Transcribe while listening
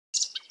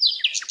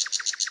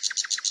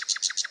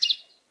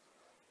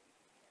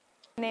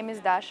My name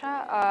is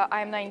Dasha.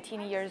 I'm 19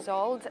 years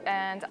old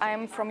and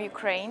I'm from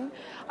Ukraine.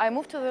 I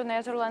moved to the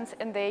Netherlands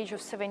at the age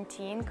of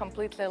 17,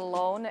 completely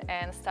alone,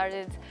 and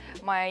started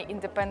my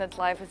independent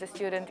life as a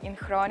student in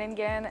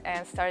Groningen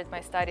and started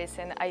my studies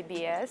in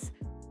IBS.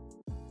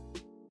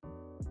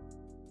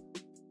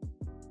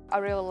 I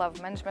really love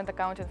management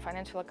accounting,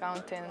 financial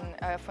accounting,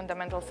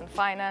 fundamentals in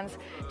finance,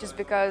 just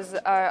because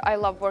I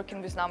love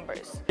working with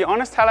numbers. The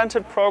Honest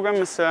Talented program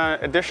is an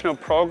additional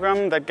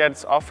program that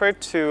gets offered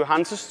to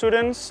Hanze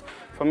students,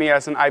 for me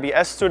as an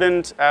IBS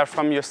student,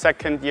 from your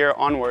second year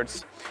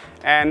onwards.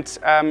 And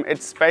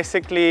it's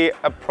basically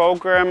a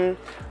program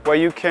where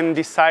you can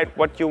decide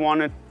what you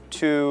wanted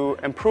to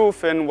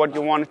improve in, what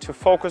you wanted to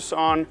focus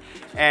on,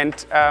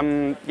 and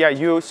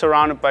you're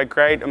surrounded by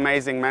great,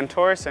 amazing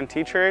mentors and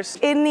teachers.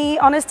 In the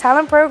Honest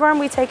Talent program,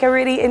 we take a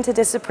really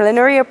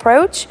interdisciplinary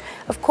approach.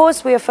 Of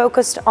course, we are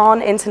focused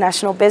on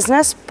international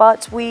business,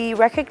 but we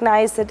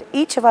recognize that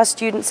each of our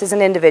students is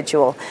an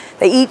individual.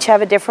 They each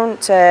have a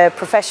different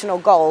professional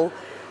goal,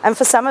 and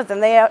for some of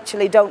them, they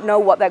actually don't know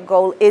what that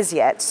goal is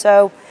yet.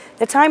 So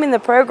the time in the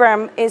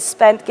program is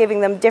spent giving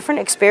them different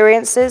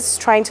experiences,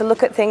 trying to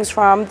look at things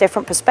from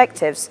different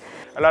perspectives.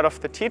 A lot of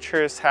the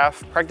teachers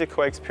have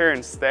practical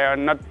experience. They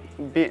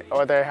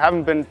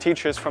haven't been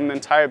teachers from the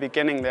entire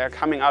beginning. They are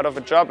coming out of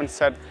a job and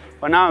said,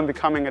 well, now I'm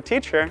becoming a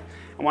teacher.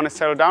 I want to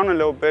settle down a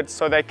little bit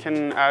so they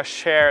can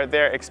share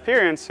their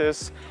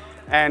experiences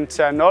and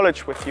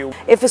knowledge with you.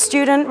 If a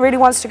student really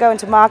wants to go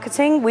into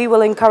marketing, we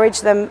will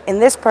encourage them in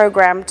this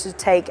program to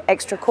take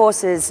extra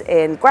courses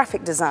in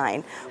graphic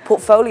design,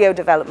 portfolio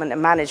development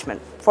and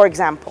management, for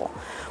example.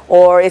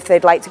 Or if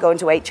they'd like to go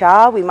into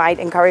HR, we might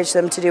encourage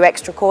them to do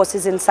extra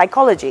courses in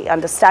psychology,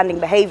 understanding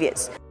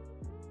behaviors.